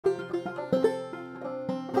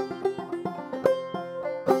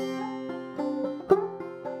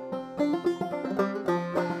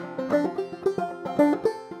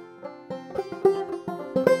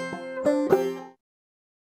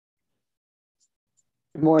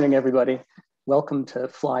Good morning, everybody. Welcome to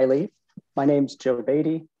Flyleaf. My name's Joe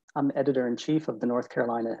Beatty. I'm editor-in-chief of the North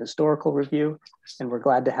Carolina Historical Review, and we're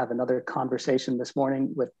glad to have another conversation this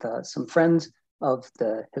morning with some friends of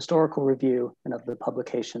the Historical Review and of the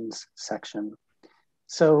publications section.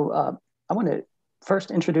 So I want to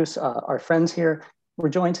first introduce our friends here. We're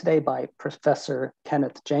joined today by Professor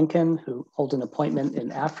Kenneth Janken, who holds an appointment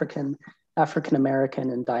in African American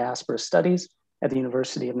and Diaspora Studies at the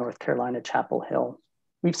University of North Carolina, Chapel Hill.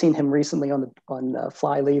 We've seen him recently on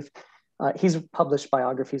Flyleaf. He's published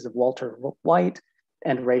biographies of Walter White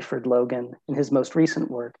and Rayford Logan, and his most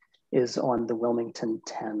recent work is on the Wilmington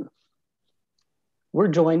 10.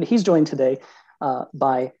 He's joined today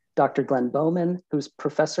by Dr. Glen Bowman, who's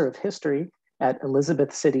professor of history at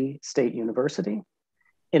Elizabeth City State University.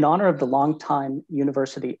 In honor of the longtime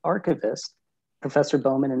university archivist, Professor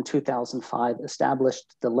Bowman in 2005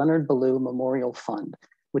 established the Leonard Ballou Memorial Fund,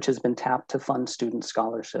 which has been tapped to fund student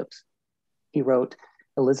scholarships. He wrote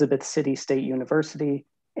Elizabeth City State University,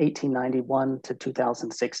 1891 to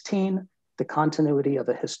 2016, The Continuity of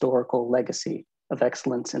a Historical Legacy of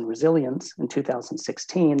Excellence and Resilience in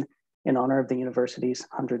 2016, in honor of the university's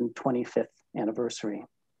 125th anniversary.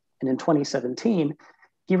 And in 2017,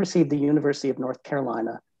 he received the University of North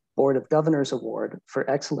Carolina Board of Governors Award for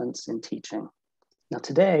Excellence in Teaching. Now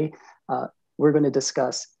today, we're going to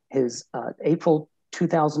discuss his April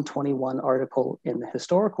 2021 article in the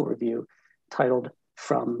Historical Review titled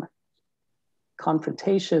From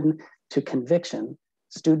Confrontation to Conviction,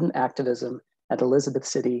 Student Activism at Elizabeth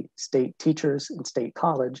City State Teachers and State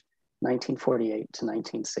College, 1948 to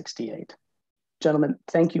 1968. Gentlemen,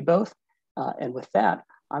 thank you both. And with that,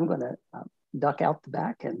 I'm going to duck out the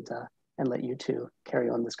back and let you two carry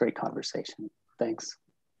on this great conversation. Thanks.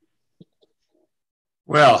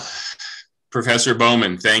 Well, Professor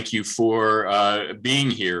Bowman, thank you for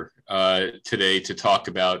being here today to talk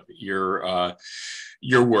about your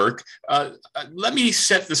work. Let me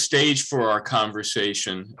set the stage for our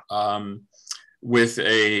conversation with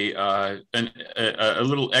a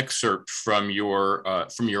little excerpt from your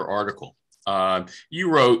article.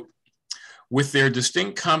 You wrote, with their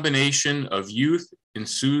distinct combination of youth,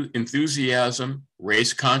 enthusiasm,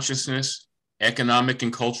 race consciousness, economic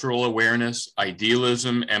and cultural awareness,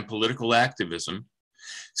 idealism, and political activism,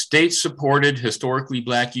 state-supported historically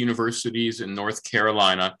Black universities in North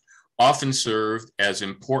Carolina often served as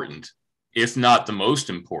important, if not the most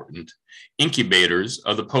important, incubators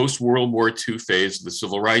of the post-World War II phase of the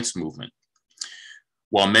Civil Rights Movement.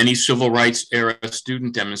 While many Civil Rights era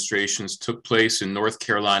student demonstrations took place in North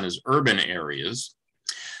Carolina's urban areas,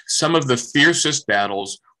 some of the fiercest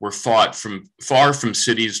battles were fought far from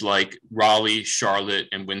cities like Raleigh, Charlotte,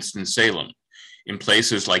 and Winston-Salem, in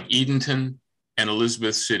places like Edenton and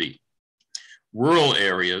Elizabeth City, rural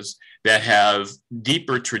areas that have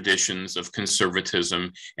deeper traditions of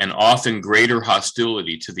conservatism and often greater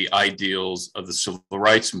hostility to the ideals of the civil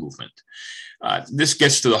rights movement. This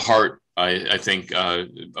gets to the heart, I think,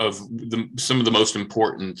 of some of the most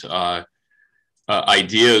important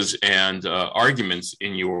ideas and arguments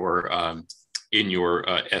in your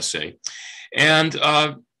essay. And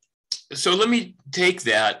so let me take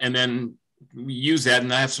that and then use that,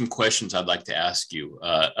 and I have some questions I'd like to ask you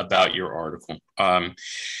about your article.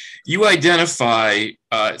 You identify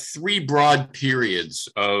three broad periods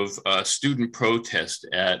of student protest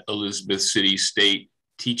at Elizabeth City State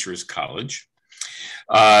Teachers College.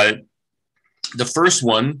 The first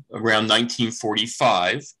one around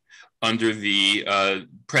 1945 under the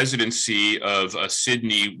presidency of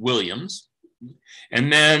Sidney Williams.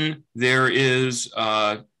 And then there is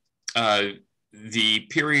the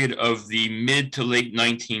period of the mid to late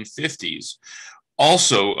 1950s,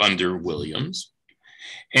 also under Williams.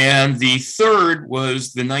 And the third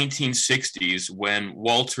was the 1960s when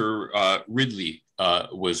Walter Ridley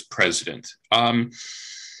was president.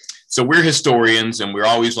 So we're historians and we're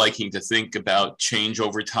always liking to think about change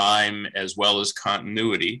over time as well as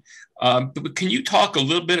continuity. But can you talk a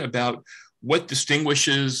little bit about what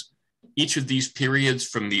distinguishes each of these periods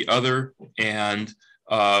from the other, and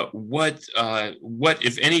what,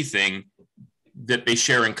 if anything, that they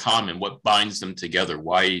share in common? What binds them together?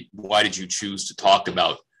 Why did you choose to talk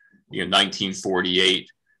about 1948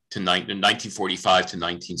 to 1945 to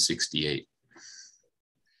 1968?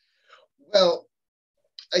 Well,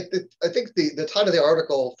 I think the title of the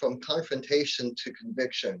article, From Confrontation to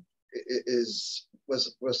Conviction,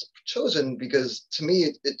 was chosen because, to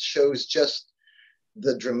me, it shows just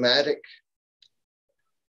the dramatic,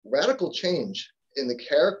 radical change in the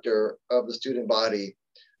character of the student body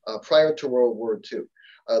prior to World War II.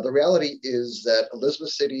 The reality is that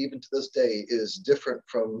Elizabeth City, even to this day, is different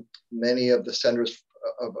from many of the centers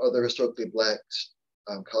of other historically Black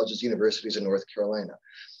colleges, universities in North Carolina.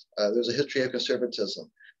 There was a history of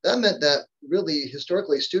conservatism. That meant that really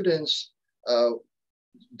historically students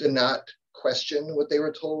did not question what they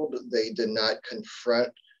were told. They did not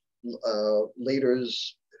confront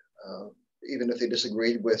leaders, even if they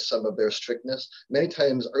disagreed with some of their strictness. Many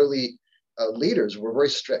times early leaders were very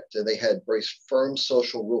strict and they had very firm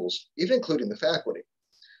social rules, even including the faculty.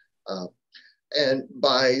 And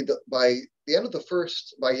by the end of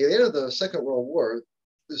the Second World War,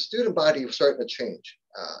 the student body was starting to change.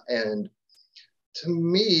 And to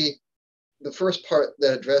me, the first part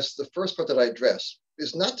that I address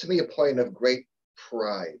is not to me a point of great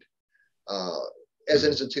pride as an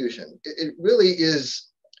institution. It really is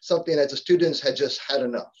something that the students had just had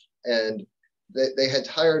enough. And they had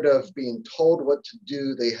tired of being told what to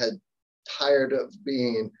do. They had tired of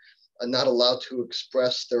being not allowed to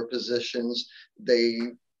express their positions. They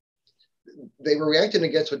were reacting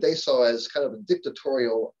against what they saw as kind of a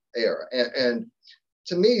dictatorial era. And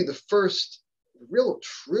to me, the first real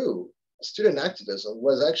true student activism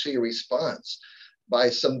was actually a response by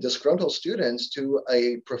some disgruntled students to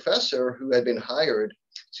a professor who had been hired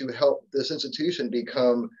to help this institution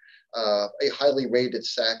become a highly rated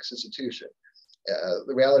SACS institution.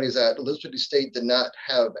 The reality is that Elizabeth State did not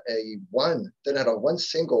have a one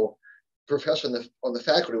single professor on the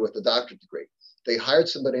faculty with a doctorate degree. They hired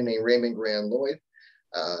somebody named Raymond Graham Lloyd,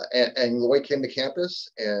 and Lloyd came to campus,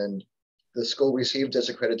 and the school received its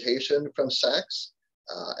accreditation from SACS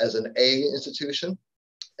as an A institution.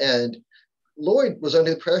 And Lloyd was under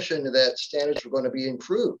the impression that standards were going to be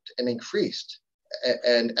improved and increased,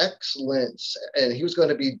 and excellence, and he was going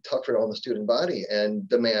to be tougher on the student body and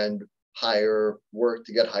demand higher work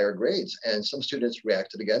to get higher grades. And some students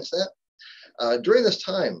reacted against that. During this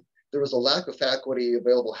time, there was a lack of faculty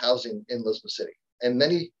available housing in Elizabeth City. And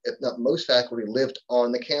many, if not most faculty lived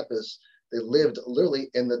on the campus. They lived literally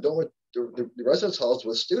in the residence halls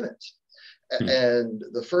with students. And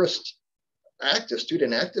the first act of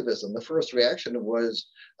student activism, the first reaction was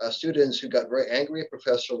students who got very angry at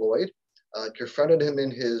Professor Lloyd, confronted him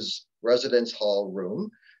in his residence hall room,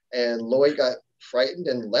 and Lloyd got frightened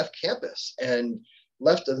and left campus and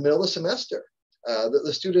left in the middle of the semester.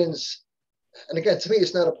 The students, and again, to me,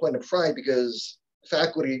 it's not a point of pride because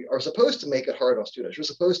faculty are supposed to make it hard on students. We're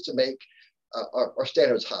supposed to make our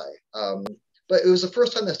standards high. But it was the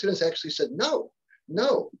first time that students actually said, no,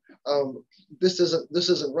 this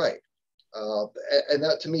isn't right. And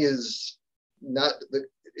that to me is not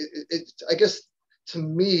I guess to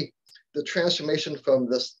me, the transformation from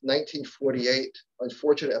this 1948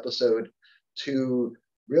 unfortunate episode to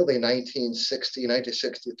really 1960,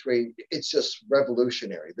 1963, it's just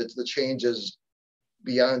revolutionary. The change is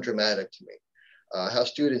beyond dramatic to me. How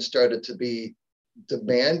students started to be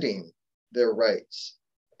demanding their rights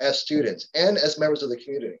as students and as members of the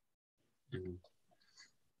community. Mm-hmm.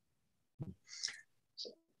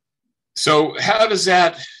 So how does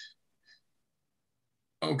that,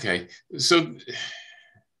 okay.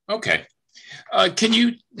 Can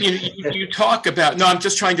you talk about, no, I'm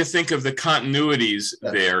just trying to think of the continuities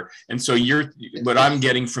there. And so what I'm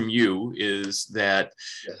getting from you is that,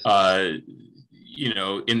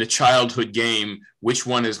 in the childhood game, which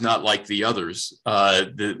one is not like the others?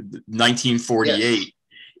 The 1948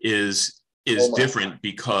 is different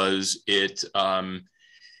because it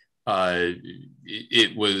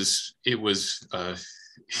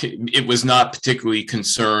was not particularly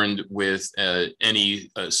concerned with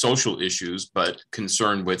any social issues, but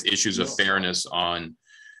concerned with issues of fairness on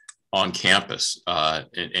campus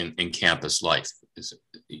and campus life.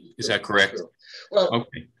 Is that correct? True. Well,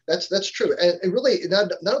 okay. That's true. And really,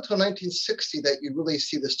 not until 1960 that you really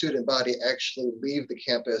see the student body actually leave the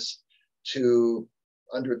campus to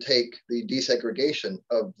undertake the desegregation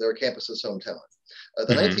of their campus's hometown.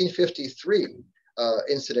 The 1953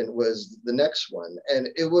 incident was the next one. And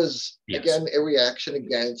it was, again, a reaction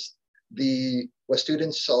against what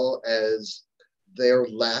students saw as their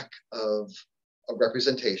lack of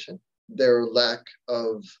representation, their lack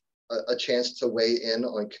of a chance to weigh in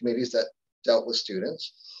on committees that dealt with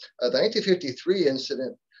students. The 1953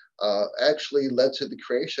 incident actually led to the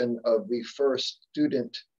creation of the first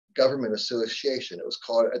student government association. It was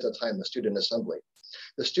called at the time the Student Assembly.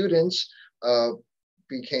 The students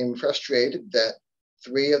became frustrated that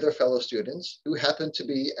 3 of their fellow students, who happened to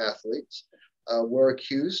be athletes, were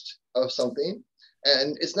accused of something.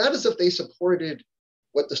 And it's not as if they supported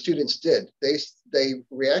what the students did. They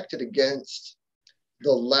reacted against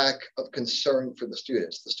the lack of concern for the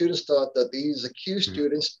students. The students thought that these accused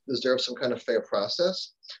students deserve some kind of fair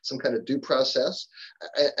process, some kind of due process,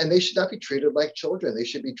 and they should not be treated like children. They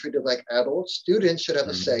should be treated like adults. Students should have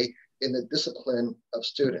a say in the discipline of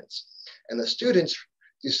students. And the students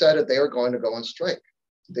decided they were going to go on strike.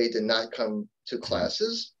 They did not come to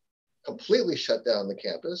classes, completely shut down the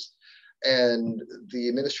campus. And the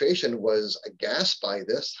administration was aghast by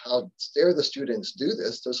this. How dare the students do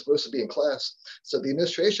this? They're supposed to be in class. So the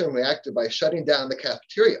administration reacted by shutting down the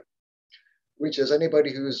cafeteria, which, as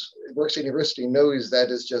anybody who works at university knows,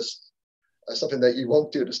 that is just something that you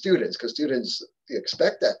won't do to students, because students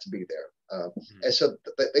expect that to be there. And so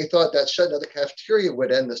they thought that shutting down the cafeteria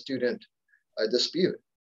would end the student dispute.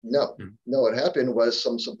 No, what happened was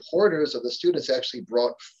some supporters of the students actually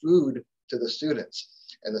brought food to the students.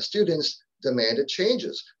 And the students demanded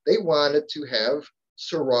changes. They wanted to have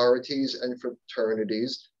sororities and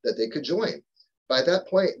fraternities that they could join. By that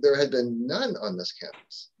point, there had been none on this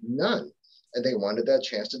campus, none. And they wanted that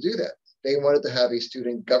chance to do that. They wanted to have a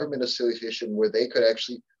student government association where they could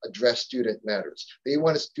actually address student matters. They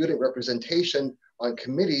wanted student representation on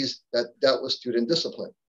committees that dealt with student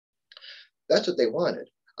discipline. That's what they wanted.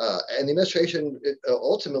 And the administration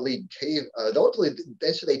ultimately caved.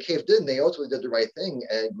 They caved in. They ultimately did the right thing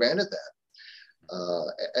and granted that.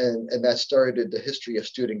 And that started the history of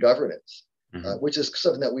student governance, which is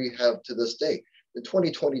something that we have to this day. In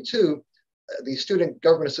 2022, the Student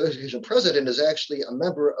Government Association president is actually a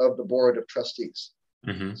member of the board of trustees.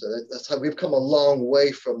 So that's how we've come a long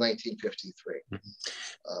way from 1953.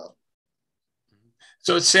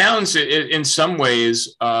 So it sounds in some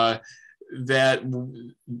ways that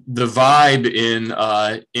the vibe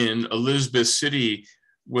in Elizabeth City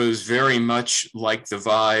was very much like the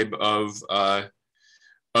vibe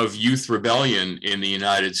of youth rebellion in the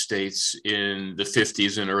United States in the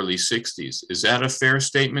 50s and early 60s. Is that a fair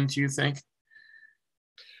statement, do you think?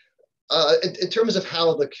 In terms of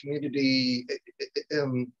how the community,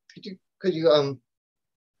 could you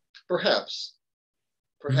perhaps,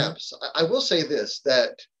 I will say this,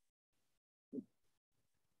 that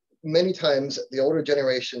many times the older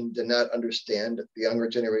generation did not understand the younger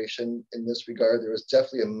generation in this regard. There was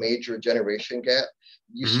definitely a major generation gap.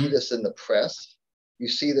 You see this in the press. You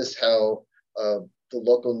see this how the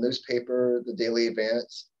local newspaper, the Daily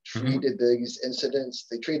Advance, treated these incidents.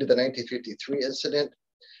 They treated the 1953 incident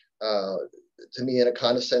to me in a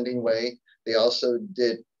condescending way. They also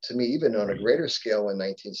did to me even on a greater scale in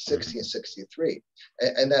 1960 and 63.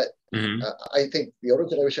 And that I think the older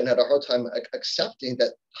generation had a hard time accepting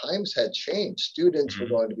that times had changed. Students were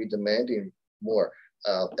going to be demanding more.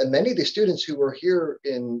 And many of the students who were here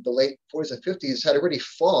in the late 40s and 50s had already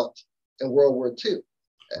fought in World War II.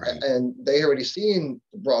 And they had already seen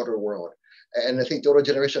the broader world. And I think the older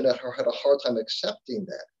generation had a hard time accepting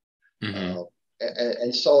that.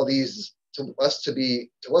 And saw these, to us, we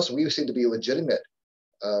seem to be legitimate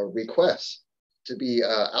requests, to be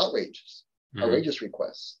outrageous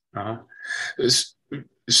requests.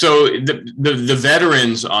 So the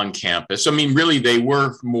veterans on campus, I mean, really, they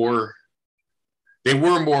were more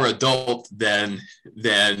adult than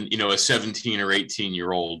a 17 or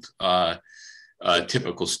 18-year-old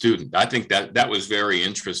typical student. I think that was very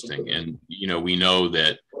interesting, and we know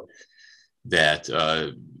that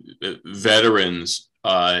veterans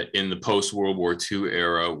in the post-World War II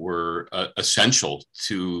era were essential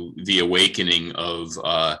to the awakening of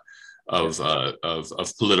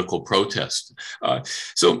political protest.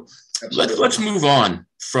 So let's move on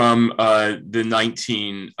from the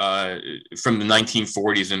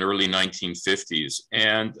 1940s and early 1950s,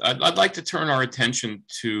 and I'd like to turn our attention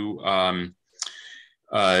to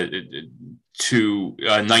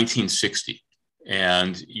 1960.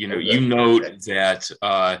 And you note that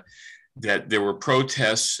there were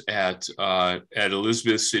protests at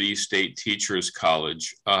Elizabeth City State Teachers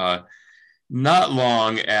College not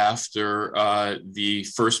long after the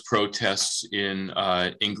first protests in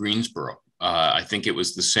Greensboro. I think it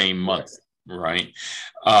was the same month, right?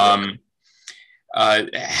 How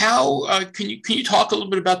can you talk a little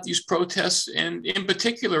bit about these protests? And in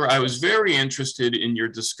particular, I was very interested in your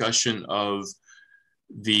discussion of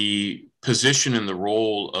the position and the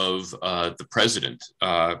role of the president,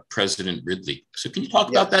 President Ridley. So can you talk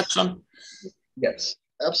about that some? Yes,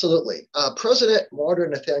 absolutely. President Walter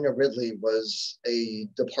Nathaniel Ridley was a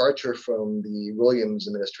departure from the Williams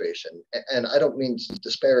administration. And I don't mean to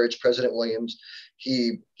disparage President Williams.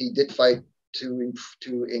 He did fight to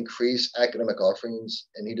increase academic offerings,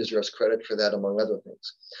 and he deserves credit for that, among other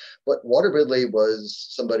things. But Walter Ridley was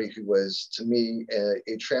somebody who was, to me,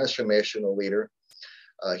 a transformational leader.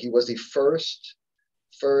 He was the first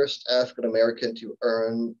first African-American to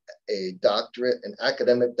earn a doctorate, an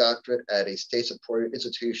academic doctorate at a state-supported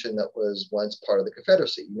institution that was once part of the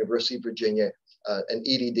Confederacy, University of Virginia, an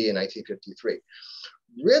EDD in 1953.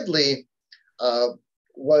 Ridley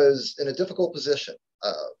was in a difficult position.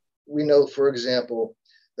 We know, for example,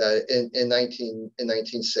 that in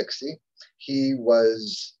 1960, he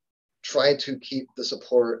was trying to keep the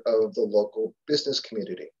support of the local business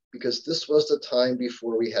community, because this was the time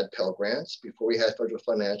before we had Pell Grants, before we had federal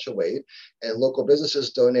financial aid, and local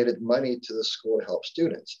businesses donated money to the school to help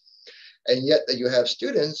students. And yet you have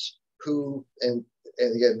students who, and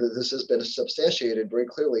again, this has been substantiated very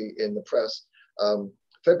clearly in the press,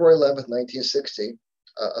 February 11th, 1960,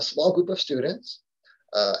 a small group of students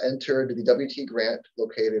entered the W.T. Grant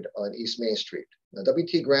located on East Main Street. Now,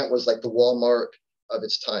 W.T. Grant was like the Walmart of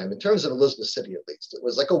its time, in terms of Elizabeth City at least. It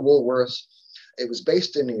was like a Woolworths. It was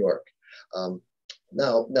based in New York.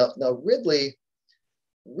 Now Ridley,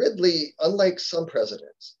 unlike some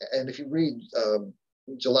presidents, and if you read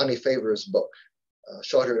Jelani Favor's book,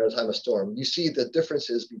 Shorter at a Time of Storm, you see the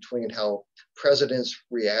differences between how presidents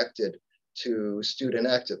reacted to student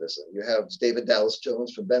activism. You have David Dallas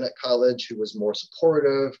Jones from Bennett College, who was more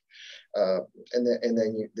supportive, and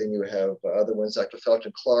then you have other ones, Dr.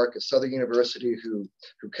 Felton Clark at Southern University, who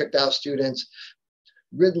kicked out students.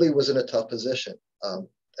 Ridley was in a tough position.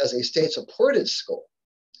 As a state-supported school,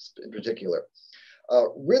 in particular,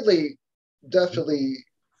 Ridley definitely,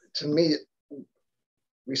 to me,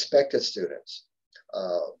 respected students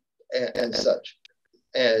and such.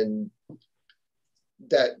 And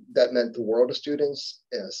that meant the world to students,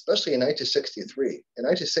 especially in 1963. In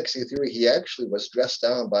 1963, he actually was dressed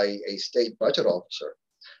down by a state budget officer,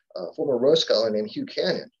 a former Rhodes Scholar named Hugh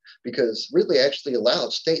Cannon, because Ridley actually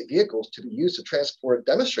allowed state vehicles to be used to transport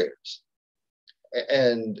demonstrators.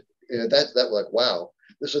 And that like, wow,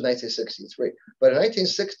 this was 1963. But in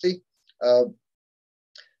 1960,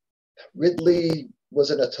 Ridley was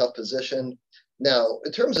in a tough position. Now,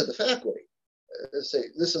 in terms of the faculty, say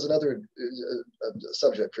this is another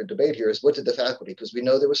subject for debate here, is what did the faculty, because we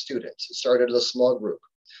know there were students. It started as a small group,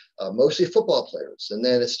 mostly football players, and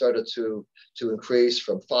then it started to increase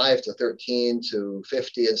from 5 to 13 to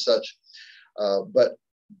 50 and such. But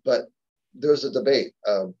there's a debate.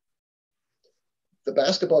 The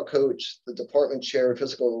basketball coach, the department chair of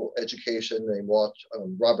physical education, named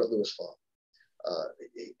Robert Louis Fong,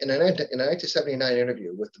 in a 1979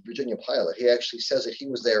 interview with the Virginia Pilot, he actually says that he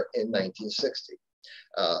was there in 1960.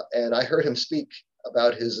 And I heard him speak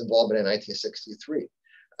about his involvement in 1963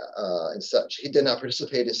 and such. He did not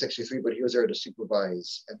participate in 63, but he was there to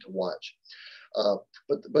supervise and to watch.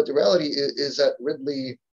 But the reality is that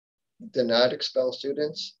Ridley did not expel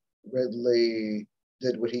students. Ridley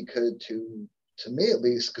did what he could to me at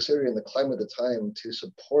least, considering the climate of the time, to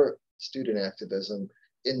support student activism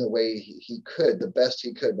in the way he could, the best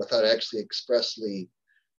he could, without actually expressly,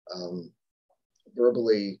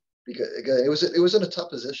 verbally, because again, it was in a tough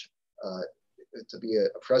position to be a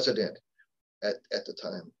president at the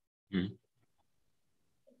time. Mm-hmm.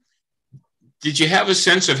 Did you have a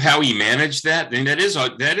sense of how he managed that? And that is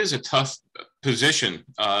a tough position,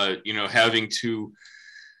 having to,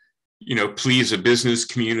 please a business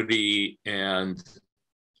community and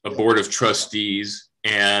a board of trustees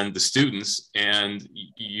and the students, and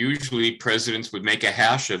usually presidents would make a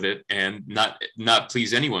hash of it and not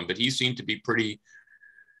please anyone, but he seemed to be pretty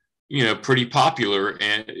popular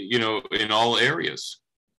and in all areas.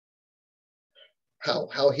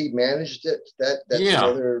 How he managed it, that's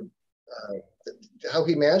another. How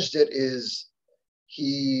he managed it is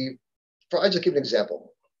I'll just give an example.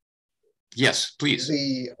 Yes, please.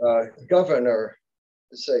 The governor,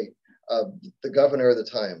 the governor of the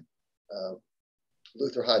time,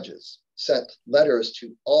 Luther Hodges, sent letters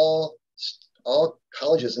to all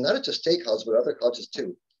colleges, and not just state colleges, but other colleges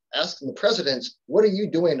too, asking the presidents, what are you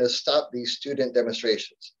doing to stop these student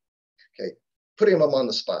demonstrations? Okay, putting them on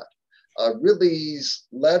the spot. Ridley's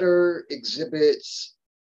letter exhibits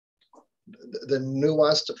the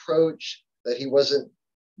nuanced approach, that he wasn't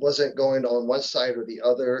going on one side or the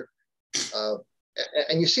other.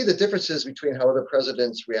 And you see the differences between how other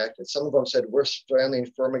presidents reacted. Some of them said, we're standing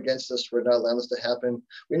firm against this, we're not allowing this to happen.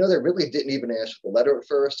 We know they really didn't even ask for the letter at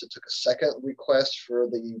first. It took a second request for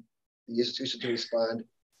the institution to respond.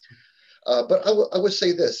 But I would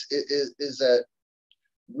say this, is that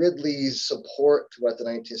Ridley's support throughout the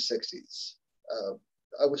 1960s,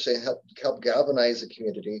 I would say helped galvanize the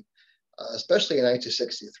community, especially in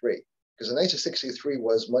 1963, because in 1963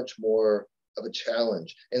 was much more of a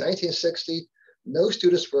challenge. In 1960, no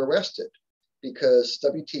students were arrested because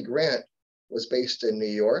W.T. Grant was based in New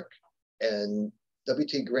York, and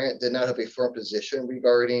W.T. Grant did not have a firm position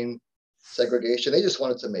regarding segregation. They just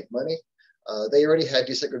wanted to make money. They already had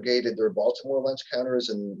desegregated their Baltimore lunch counters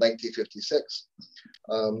in 1956.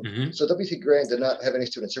 So W.T. Grant did not have any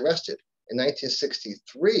students arrested. In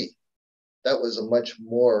 1963, that was a much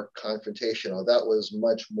more confrontational, that was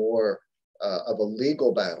much more of a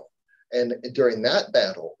legal battle. And during that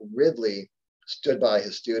battle, Ridley stood by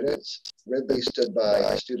his students. Ridley stood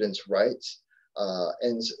by students' rights.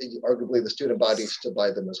 And arguably the student body stood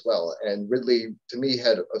by them as well. And Ridley, to me,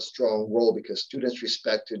 had a strong role because students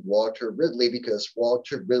respected Walter Ridley because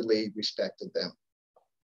Walter Ridley respected them.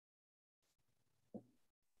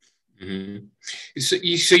 So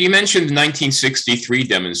you mentioned 1963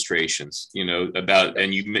 demonstrations, about,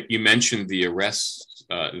 and you mentioned the arrests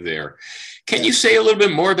there. Can you say a little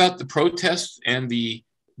bit more about the protests and the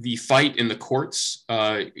fight in the courts?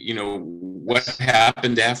 What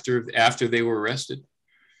happened after they were arrested?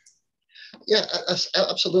 Yeah,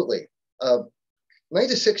 absolutely.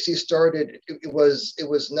 1960 started. It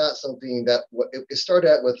was not something that it started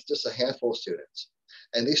out with just a handful of students,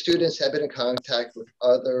 and these students had been in contact with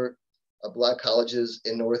other Black colleges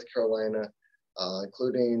in North Carolina,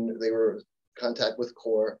 including they were in contact with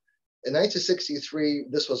CORE. In 1963,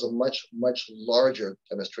 this was a much larger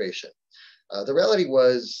demonstration. The reality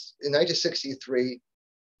was, in 1963,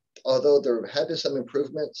 although there had been some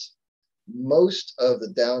improvements, most of the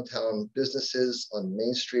downtown businesses on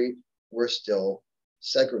Main Street were still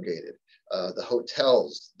segregated. The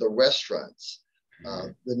hotels, the restaurants,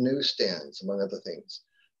 the newsstands, among other things.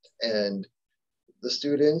 And the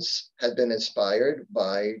students had been inspired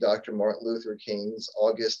by Dr. Martin Luther King's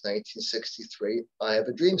August 1963, I Have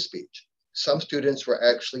a Dream speech. Some students were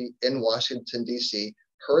actually in Washington, D.C.,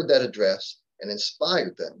 heard that address, and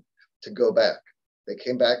inspired them to go back. They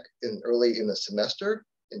came back early in the semester,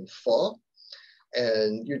 in fall,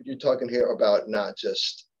 and you're talking here about not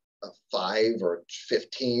just 5 or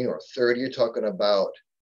 15 or 30, you're talking about,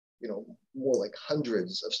 more like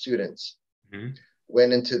hundreds of students.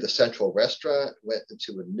 Went into the Central Restaurant, went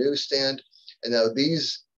into a newsstand, and now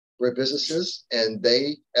these were businesses, and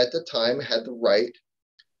they, at the time, had the right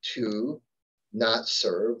to not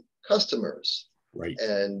serve customers. Right.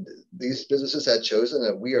 And these businesses had chosen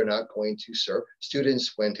that we are not going to serve.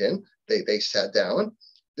 Students went in, they sat down.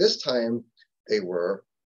 This time there were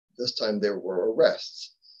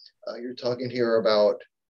arrests. You're talking here about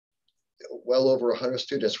well over 100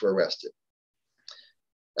 students were arrested.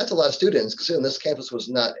 That's a lot of students, because this campus was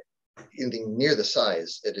not anything near the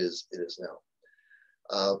size it is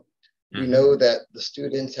now. We know that the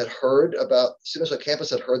students on campus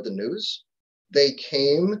had heard the news. They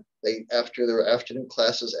came, after their afternoon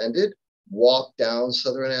classes ended, walked down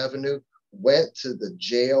Southern Avenue, went to the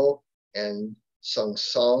jail and sung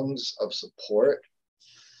songs of support,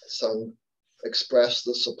 expressed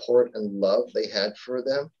the support and love they had for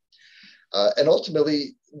them. And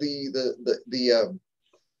ultimately, the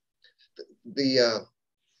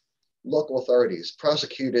local authorities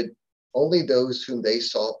prosecuted only those whom they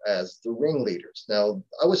saw as the ringleaders. Now,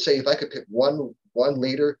 I would say if I could pick one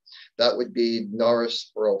leader, that would be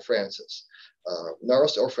Norris Earl Francis.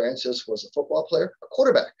 Norris Earl Francis was a football player, a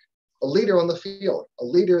quarterback, a leader on the field, a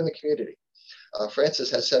leader in the community. Francis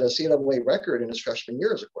had set a CAA record in his freshman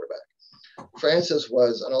year as a quarterback. Francis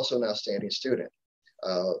was also an outstanding student.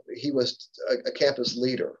 He was a campus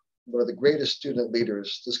leader, one of the greatest student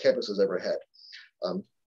leaders this campus has ever had.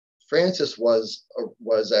 Francis was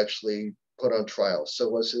actually put on trial. So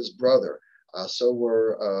was his brother. So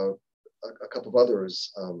were a couple of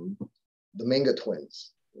others, the Minga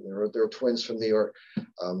twins. They were twins from New York.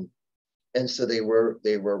 And so they were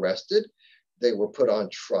arrested. They were put on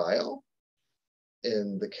trial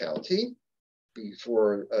in the county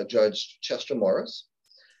before Judge Chester Morris,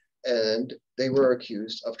 and they were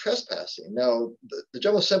accused of trespassing. Now, the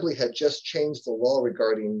General Assembly had just changed the law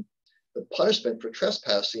regarding the punishment for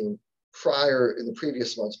trespassing in the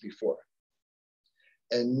previous months before.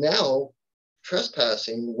 And now,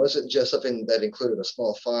 trespassing wasn't just something that included a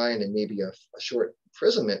small fine and maybe a short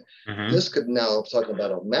imprisonment. This could now, talking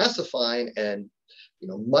about a massive fine and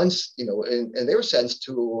months, and they were sentenced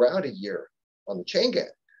to around a year on the chain gang.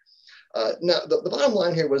 Now, the bottom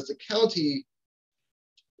line here was the county,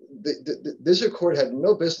 the district court had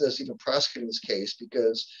no business even prosecuting this case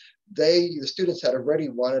because the students had already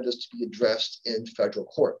wanted this to be addressed in federal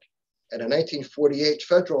court. And in 1948,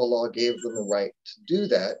 federal law gave them the right to do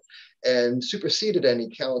that and superseded any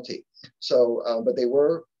county. So, but they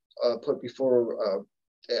were put before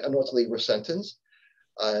and ultimately were sentenced.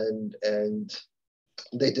 And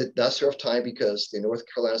they did not serve time because the North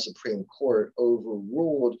Carolina Supreme Court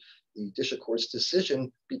overruled the district court's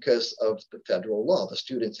decision because of the federal law. The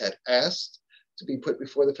students had asked to be put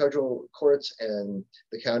before the federal courts, and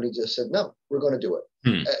the county just said, no, we're going to do it.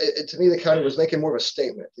 To me, the county was making more of a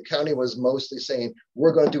statement. The county was mostly saying,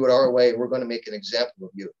 we're going to do it our way. We're going to make an example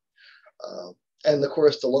of you. And of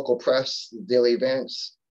course, the local press, the Daily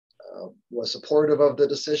Advance, was supportive of the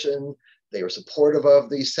decision. They were supportive of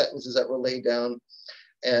the sentences that were laid down.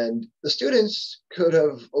 And the students could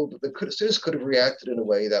have reacted in a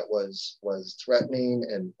way that was threatening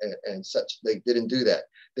and such. They didn't do that.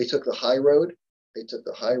 They took the high road. And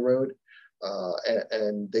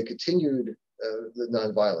they continued the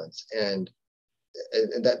nonviolence. And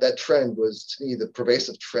that trend was, to me, the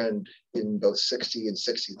pervasive trend in both 60 and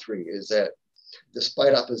 63 is that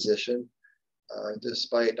despite opposition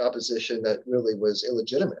that really was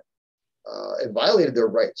illegitimate, and violated their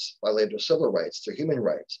rights, violated their civil rights, their human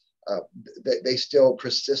rights, they still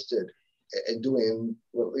persisted in doing,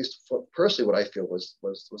 well, at least personally, what I feel was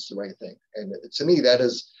the right thing. And to me, that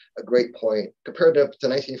is a great point. Compared to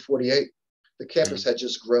 1948, the campus had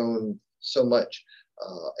just grown so much.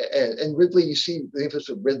 And Ridley, you see the influence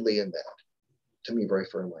of Ridley in that, to me, very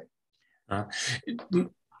firmly. Now,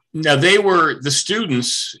 the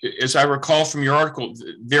students, as I recall from your article,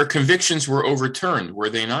 their convictions were overturned, were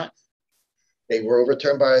they not? They were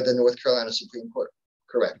overturned by the North Carolina Supreme Court,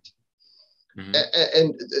 correct. Mm-hmm.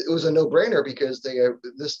 And it was a no-brainer because they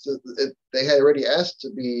had already asked to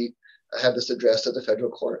have this addressed at the federal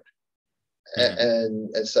court, mm-hmm.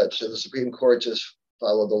 and such. So the Supreme Court just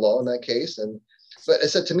followed the law in that case. But it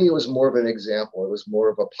said, to me, it was more of an example. It was more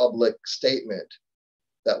of a public statement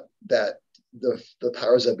that the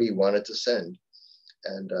powers that be wanted to send,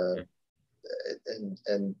 and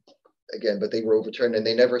again, but they were overturned, and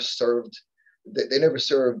they never served. They never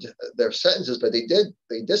served their sentences, but they did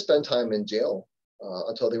spend time in jail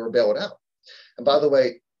until they were bailed out. And by the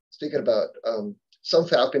way, speaking about some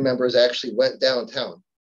faculty members actually went downtown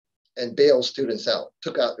and bailed students out,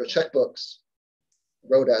 took out their checkbooks,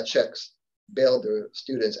 wrote out checks, bailed their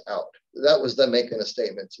students out. That was them making a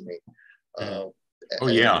statement to me. To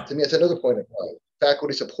me, it's another point of pride.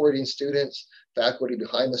 Faculty supporting students, faculty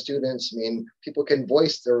behind the students. I mean, people can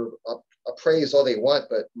voice their praise all they want,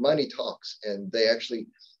 but money talks, and they actually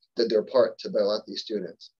did their part to bail out these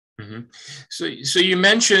students. Mm-hmm. So you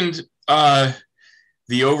mentioned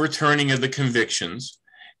the overturning of the convictions,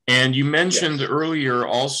 and you mentioned earlier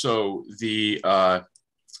also the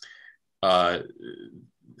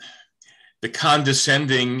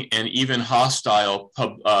condescending and even hostile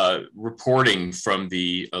reporting from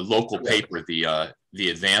the local paper, the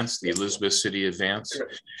Advance, the Elizabeth City Advance.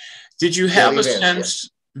 Did you have a sense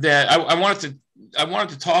that I wanted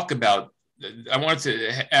to talk about? I wanted to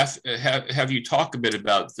have you talk a bit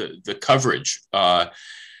about the coverage. But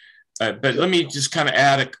let me just kind of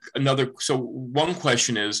add another. So one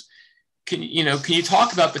question is, can you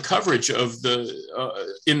talk about the coverage of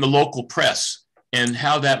in the local press and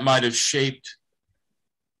how that might have shaped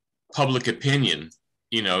public opinion?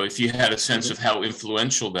 If you had a sense of how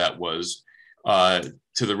influential that was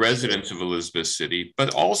to the residents of Elizabeth City,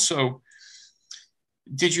 but also,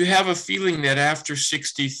 did you have a feeling that after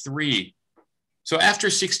 63? So after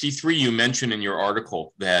 63, you mentioned in your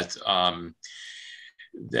article that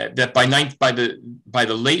that by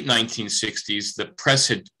the late 1960s, the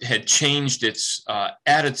press had changed its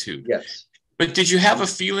attitude. Yes. But did you have a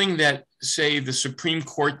feeling that, say, the Supreme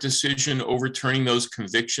Court decision overturning those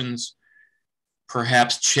convictions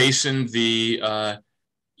perhaps chastened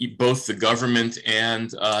both the government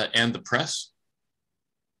and the press?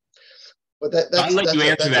 But I'll let you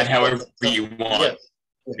answer that however you want.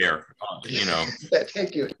 There,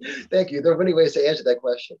 Thank you. There are many ways to answer that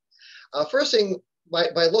question. First thing,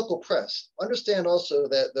 by local press, understand also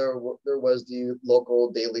that there was the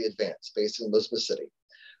local Daily Advance based in Elizabeth City.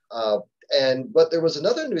 But there was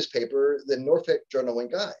another newspaper, the Norfolk Journal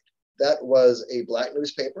and Guide. That was a Black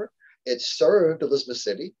newspaper. It served Elizabeth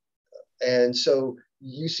City. And so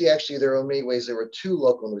you see, actually, there are many ways. There were two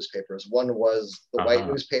local newspapers. One was the white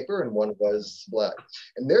newspaper and one was Black.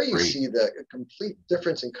 And there you see the complete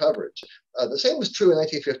difference in coverage. The same was true in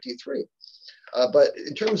 1953. But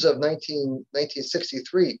in terms of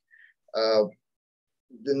 1963, the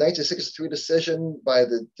 1963 decision by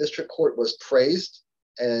the district court was praised,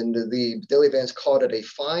 and the Daily Advance called it a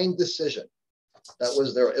fine decision. It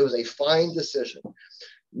was a fine decision.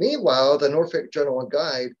 Meanwhile, the Norfolk Journal and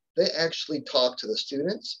Guide, they actually talked to the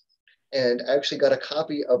students and actually got a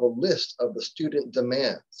copy of a list of the student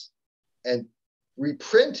demands and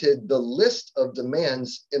reprinted the list of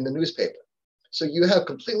demands in the newspaper. So you have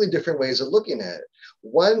completely different ways of looking at it.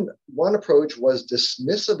 One approach was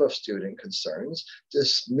dismissive of student concerns,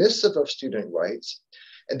 dismissive of student rights.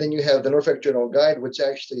 And then you have the Norfolk Journal Guide, which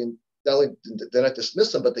actually not only did not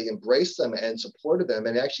dismiss them, but they embraced them and supported them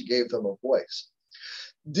and actually gave them a voice.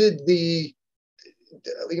 You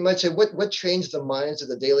might say, what changed the minds of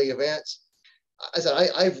the Daily Advance? I said,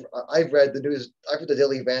 I've read the news, I've read the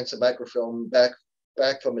Daily Advance and microfilm back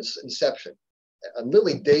from its inception. I'm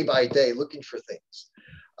literally day by day looking for things.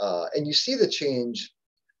 And you see the change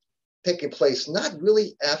taking place, not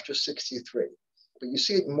really after 63, but you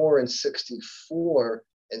see it more in 64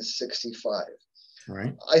 and 65.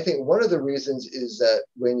 Right. I think one of the reasons is that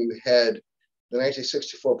when you had the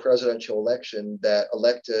 1964 presidential election that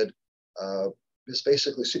elected just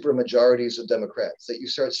basically supermajorities of Democrats, that you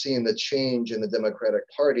start seeing the change in the Democratic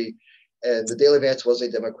Party. And the Daily Advance was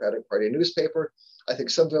a Democratic Party newspaper. I think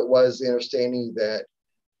some of it was the understanding that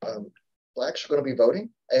Blacks were going to be voting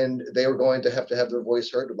and they were going to have their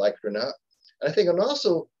voice heard, like it or not. And I think, and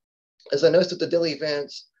also, as I noticed that the Daily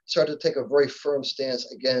Advance started to take a very firm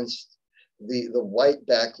stance against the white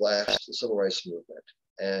backlash to the civil rights movement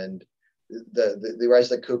and the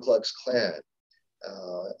rise of the Ku Klux Klan,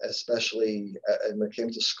 especially when it came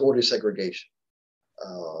to school desegregation.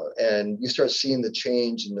 And you start seeing the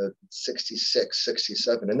change in the 66,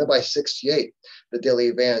 67. And then by 68, the Daily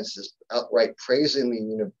Advance is outright praising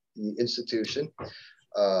the institution.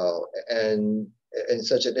 And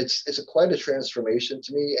such it's quite a transformation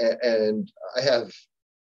to me. And I have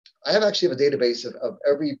actually a database of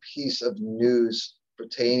every piece of news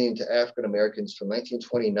pertaining to African Americans from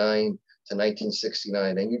 1929 to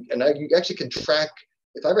 1969. And you actually can track,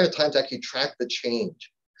 if I ever had time to actually track the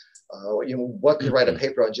change, what could write a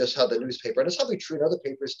paper on just how the newspaper, and it's probably true in other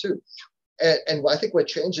papers too. And I think what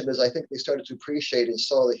changed them is I think they started to appreciate and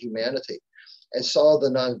saw the humanity and saw the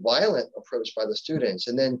nonviolent approach by the students,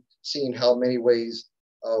 and then seeing how many ways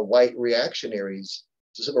white reactionaries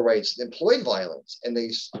to civil rights employed violence, and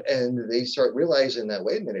they start realizing that,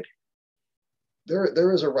 wait a minute,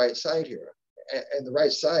 there is a right side here, and the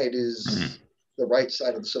right side is the right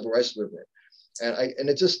side of the civil rights movement. And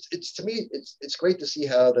it's to me, it's great to see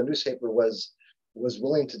how the newspaper was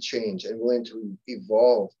willing to change and willing to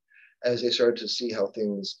evolve as they started to see how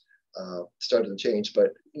things started to change.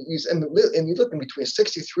 But you look in between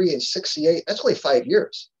 63 and 68, that's only 5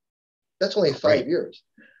 years. That's only 5 years.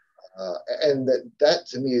 And that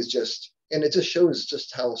to me is just, and it just shows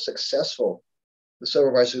just how successful the civil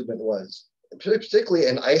rights movement was, particularly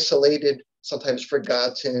an isolated, sometimes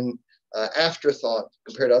forgotten afterthought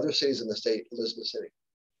compared to other cities in the state, Elizabeth City.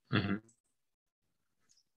 Mm-hmm.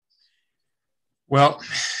 Well,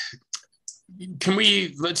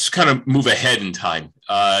 let's kind of move ahead in time.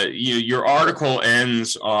 Your article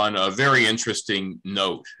ends on a very interesting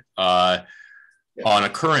note, on a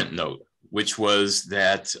current note, which was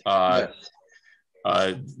that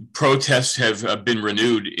protests have been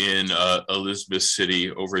renewed in Elizabeth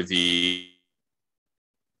City over the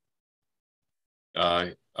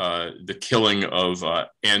killing of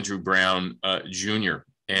Andrew Brown Jr.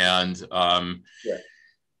 And I'm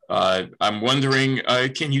wondering,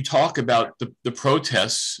 can you talk about the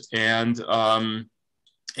protests and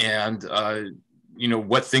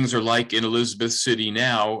what things are like in Elizabeth City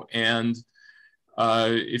now, and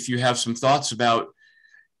if you have some thoughts about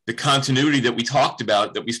the continuity that we talked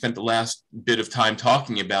about, that we spent the last bit of time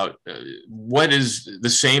talking about, what is the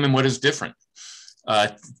same and what is different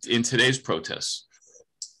in today's protests?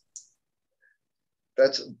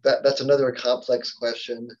 That's another complex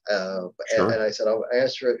question, sure. And I said I'll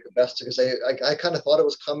answer it best because I kind of thought it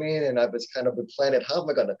was coming, and I was kind of planning how am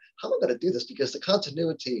I gonna do this, because the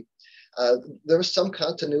continuity, there's some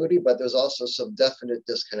continuity, but there's also some definite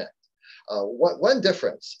disconnect. One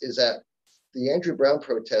difference is that the Andrew Brown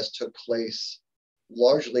protest took place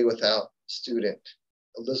largely without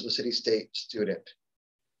Elizabeth City State student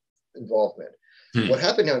involvement. What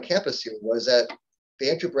happened on campus here was that the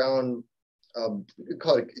Andrew Brown, we could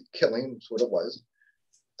call it killing, that's what it was.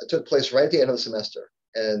 It took place right at the end of the semester.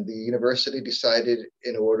 And the university decided,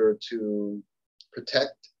 in order to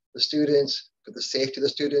protect the students, for the safety of the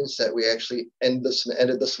students, that we actually ended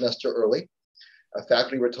the semester early.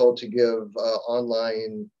 Faculty were told to give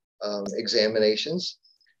online examinations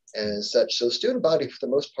and such. So the student body, for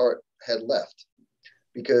the most part, had left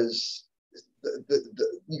because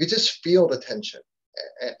you could just feel the tension.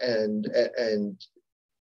 And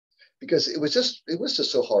because it was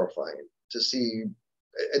just so horrifying to see.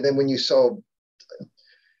 And then when you saw,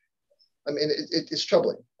 I mean, it's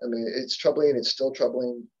troubling. I mean, it's troubling, and it's still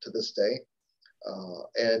troubling to this day.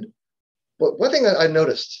 But one thing I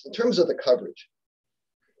noticed in terms of the coverage,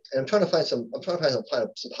 and I'm trying to find some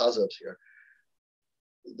positives here.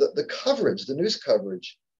 The coverage, the news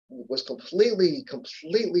coverage, was completely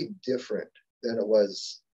different than it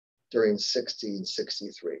was during 60 and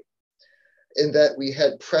 63, in that we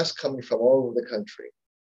had press coming from all over the country,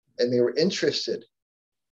 and they were interested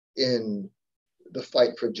in the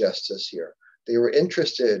fight for justice here. They were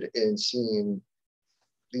interested in seeing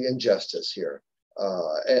the injustice here.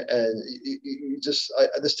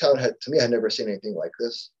 This town had never seen anything like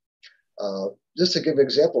this. Just to give an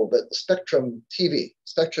example, that Spectrum TV,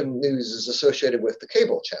 Spectrum News is associated with the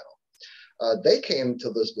cable channel. They came to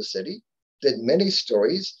Elizabeth City, did many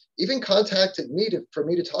stories, even contacted me for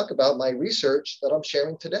me to talk about my research that I'm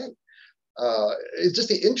sharing today. It's just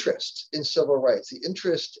the interest in civil rights, the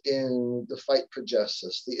interest in the fight for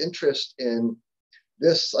justice, the interest in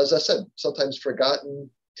this, as I said, sometimes forgotten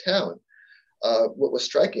town. What was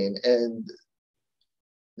striking. And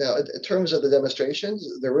now, in terms of the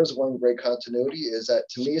demonstrations, there is one great continuity, is that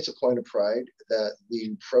to me, it's a point of pride that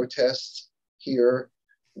the protests here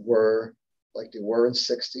were like they were in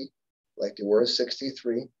 60, like they were in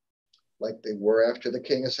 63, like they were after the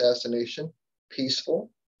King assassination, peaceful.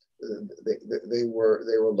 They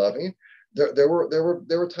were loving. There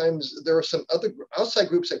were times, there were some other outside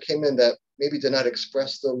groups that came in that maybe did not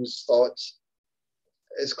express those thoughts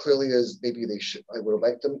as clearly as maybe I would have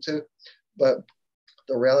liked them to, but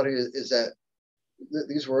the reality is that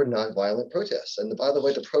these were nonviolent protests. And by the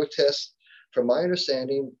way, the protests, from my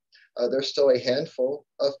understanding, there's still a handful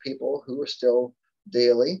of people who are still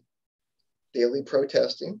daily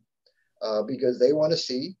protesting because they want to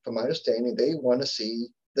see, from my understanding, they want to see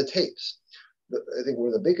the tapes. I think one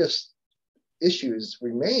of the biggest issues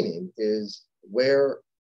remaining is, where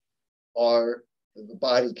are the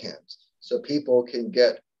body cams, so people can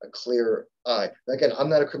get a clear eye. Again, I'm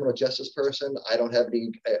not a criminal justice person. I don't have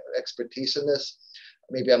any expertise in this.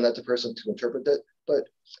 Maybe I'm not the person to interpret it, but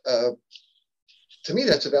to me,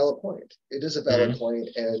 that's a valid point. It is a valid point,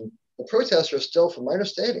 and the protests are still, from my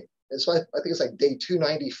understanding, and so I think it's like day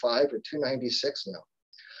 295 or 296 now,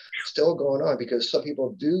 still going on, because some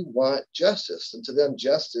people do want justice, and to them,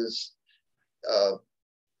 justice, I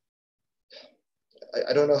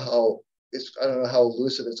don't know how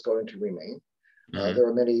elusive it's going to remain. There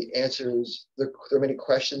are many answers. There are many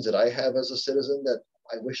questions that I have as a citizen that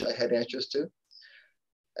I wish I had answers to.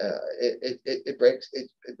 It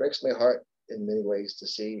breaks my heart in many ways to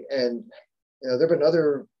see. And there have been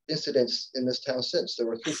other incidents in this town since. There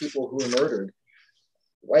were 3 people who were murdered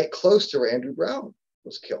right close to where Andrew Brown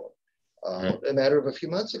was killed a matter of a few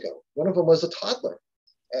months ago. One of them was a toddler,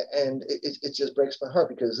 and it just breaks my heart,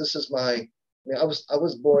 because this is I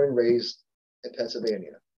was born and raised in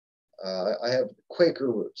Pennsylvania. I have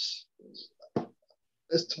Quaker roots.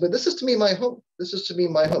 But this is to me my home. This is to me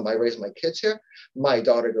my home. I raise my kids here. My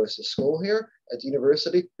daughter goes to school here at the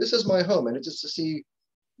university. This is my home, and it's just to see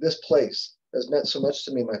this place has meant so much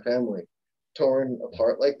to me, my family, torn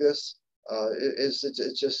apart like this. It's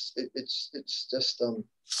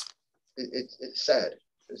sad.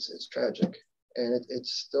 It's tragic, and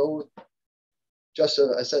it's still, just as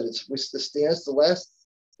I said, it's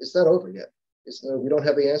not over yet. We don't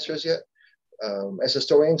have the answers yet. As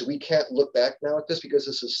historians, we can't look back now at this because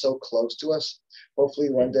this is so close to us. Hopefully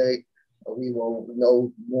one day we will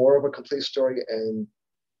know more of a complete story, and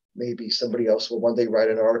maybe somebody else will one day write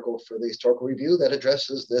an article for the Historical Review that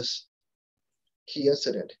addresses this key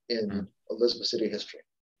incident in Elizabeth City history.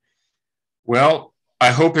 Well,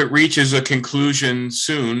 I hope it reaches a conclusion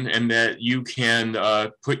soon, and that you can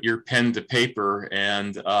put your pen to paper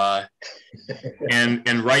and write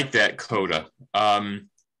that coda.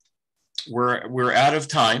 We're out of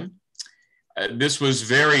time. This was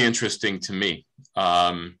very interesting to me,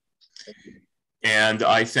 and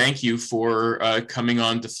I thank you for coming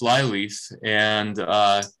on to Flyleaf and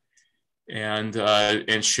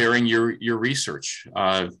sharing your research.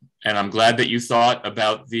 And I'm glad that you thought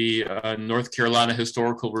about the North Carolina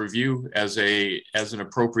Historical Review as an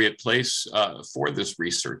appropriate place for this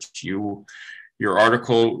research. Your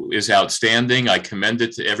article is outstanding. I commend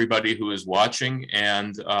it to everybody who is watching,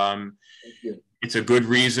 and it's a good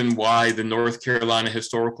reason why the North Carolina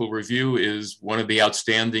Historical Review is one of the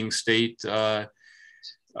outstanding state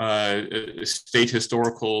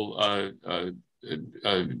historical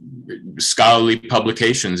scholarly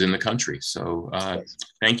publications in the country. So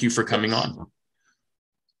thank you for coming on.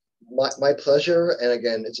 My pleasure. And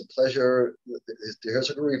again, it's a pleasure. The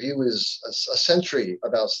Historical Review is a century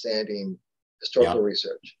of outstanding historical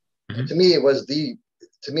research. To me, it was the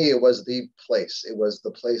place. It was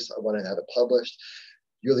the place I wanted to have it published.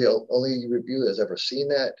 You're the only review that's ever seen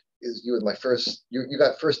that. is you were my first, you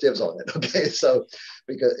got first dibs on it. Okay, so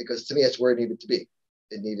because to me it's where it needed to be.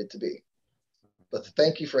 It needed to be. But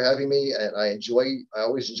thank you for having me, and I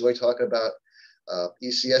always enjoy talking about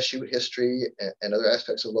ECSU history and other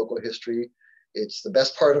aspects of local history. It's the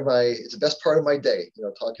best part of my day, you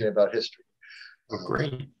know, talking about history. Oh,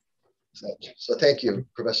 great. So thank you,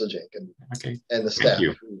 Professor Janken, okay, and the staff.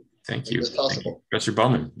 Thank you. It's possible. Thank you. Professor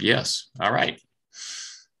Bowman. Yes. All right.